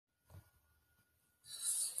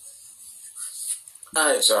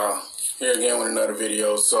Alright, y'all. Here again with another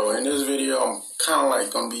video. So in this video, I'm kind of like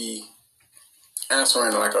going to be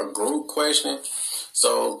answering like a group question.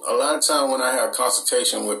 So a lot of time when I have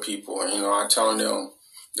consultation with people, I'm telling them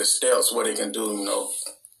the steps, what they can do,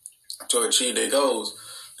 to achieve their goals.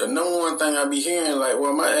 The number one thing I be hearing, like,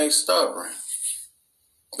 well, my ex stubborn.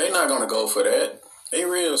 They not going to go for that. They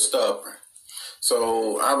real stubborn.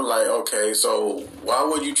 So I'm like, okay, so why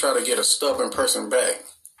would you try to get a stubborn person back?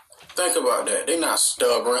 Think about that. They're not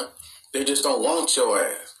stubborn. They just don't want your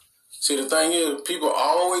ass. See, the thing is, people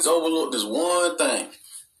always overlook this one thing.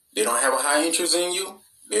 They don't have a high interest in you.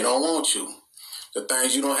 They don't want you. The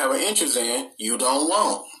things you don't have an interest in, you don't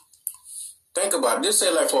want. Think about it. Just say,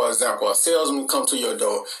 like, for example, a salesman come to your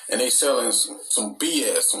door and they selling some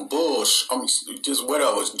BS, some bullshit, just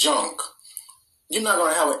whatever, it's junk. You're not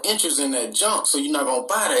going to have an interest in that junk, so you're not going to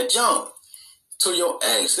buy that junk. To your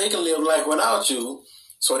ex, they can live life without you,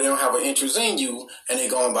 so they don't have an interest in you, and they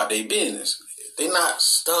going about their business. They're not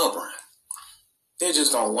stubborn. They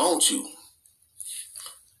just don't want you.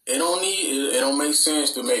 It don't make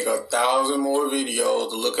sense to make 1,000 more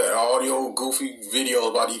videos to look at all the old goofy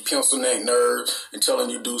videos about these pencil neck nerds and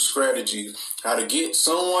telling you do strategies, how to get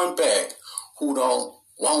someone back who don't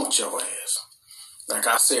want your ass. Like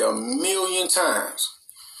I say 1,000,000 times.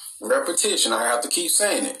 Repetition, I have to keep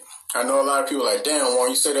saying it. I know a lot of people are like, damn,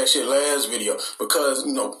 Warren, you said that shit last video. Because,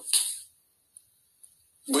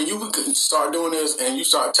 when you start doing this and you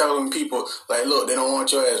start telling people, like, look, they don't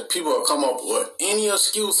want your ass, people will come up with any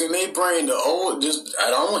excuse in their brain to, I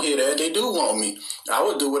don't want to hear that. They do want me. I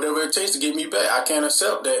would do whatever it takes to get me back. I can't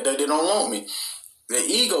accept that they don't want me. The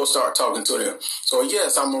ego start talking to them. So,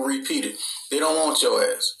 yes, I'm going to repeat it. They don't want your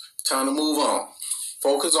ass. Time to move on.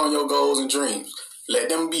 Focus on your goals and dreams. Let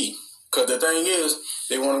them be. Because the thing is,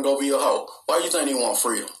 they want to go be a hoe. Why do you think they want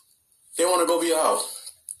freedom? They want to go be a hoe.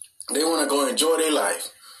 They want to go enjoy their life.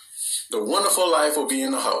 The wonderful life of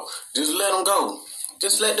being a hoe. Just let them go.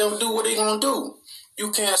 Just let them do what they're going to do.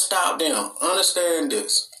 You can't stop them. Understand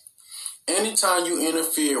this. Anytime you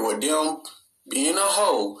interfere with them being a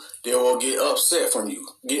hoe, they will get upset from you.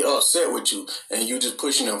 Get upset with you. And you just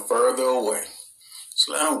pushing them further away. Just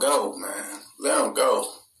let them go, man. Let them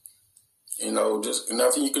go. Just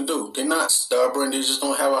nothing you can do. They're not stubborn. They just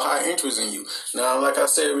don't have a high interest in you. Now, like I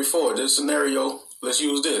said before, this scenario, let's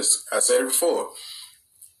use this. I said it before.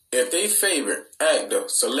 If they favorite actor,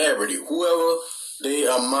 celebrity, whoever they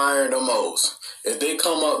admire the most, if they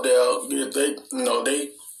come up there, if they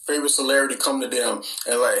favorite celebrity come to them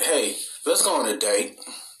and like, hey, let's go on a date.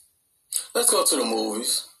 Let's go to the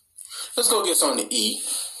movies. Let's go get something to eat.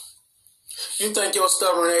 You think your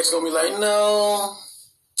stubborn ex gonna be like, no,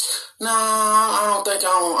 I don't think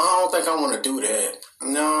I want to do that.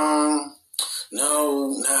 No,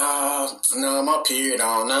 my period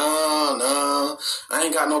on. No, I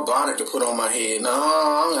ain't got no bonnet to put on my head. No,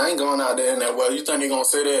 I ain't going out there in that weather. You think they gonna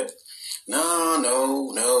say that? No,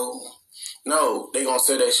 they gonna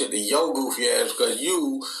say that shit to your goofy ass because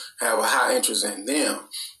you have a high interest in them.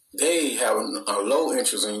 They have a low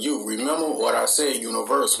interest in you. Remember what I said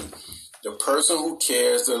universally. The person who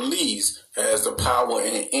cares the least has the power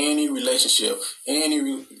in any relationship,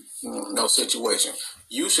 any situation.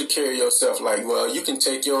 You should carry yourself like, well, you can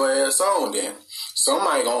take your ass on then.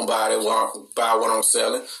 Somebody gonna buy what I'm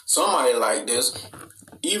selling. Somebody like this.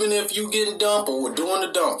 Even if you getting dumped or doing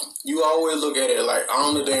the dump, you always look at it like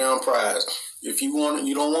I'm the damn prize. If you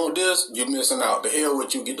don't want this, you're missing out. The hell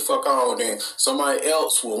with you, get the fuck on then. Somebody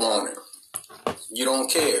else will want it. You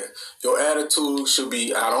don't care. Your attitude should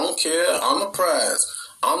be, I don't care. I'm the prize.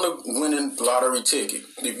 I'm the winning lottery ticket.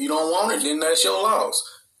 If you don't want it, then that's your loss.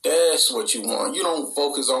 That's what you want. You don't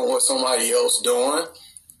focus on what somebody else doing.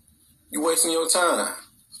 You're wasting your time.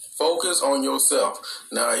 Focus on yourself.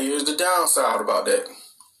 Now, here's the downside about that.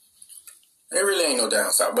 There really ain't no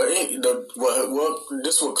downside, but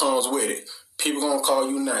this what comes with it. People gonna call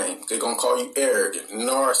you names. They gonna call you arrogant,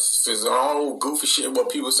 narcissist, all goofy shit. What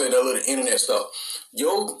people say, that little internet stuff.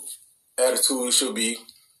 Your attitude should be,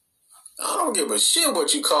 I don't give a shit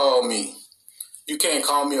what you call me. You can't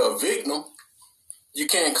call me a victim. You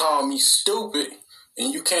can't call me stupid,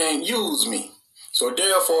 and you can't use me. So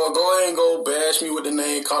therefore, go ahead and go bash me with the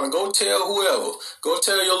name calling. Go tell whoever. Go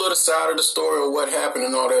tell your little side of the story of what happened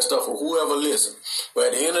and all that stuff for whoever listen. But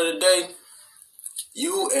at the end of the day,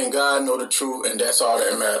 you and God know the truth, and that's all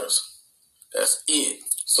that matters. That's it.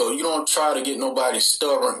 So you don't try to get nobody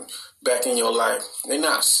stubborn back in your life. They're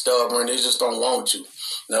not stubborn. They just don't want you.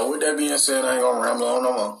 Now, with that being said, I ain't going to ramble on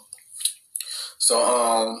no more. So,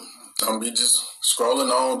 I'm going to be just scrolling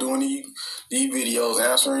on, doing these videos,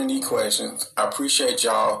 answering these questions. I appreciate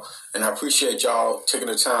y'all, and I appreciate y'all taking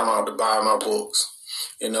the time out to buy my books.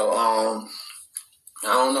 I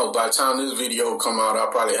don't know. By the time this video come out,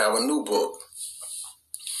 I'll probably have a new book.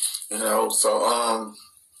 So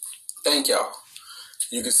thank y'all.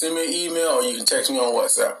 You can send me an email or you can text me on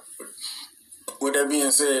WhatsApp. With that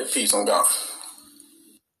being said, peace on God.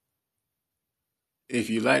 If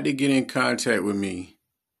you'd like to get in contact with me,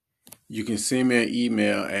 you can send me an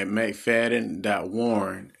email at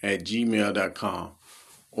mcfadden.warren@gmail.com,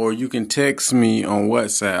 or you can text me on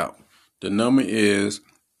WhatsApp. The number is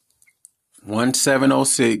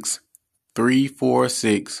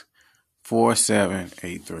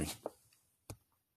 1706-346-4783.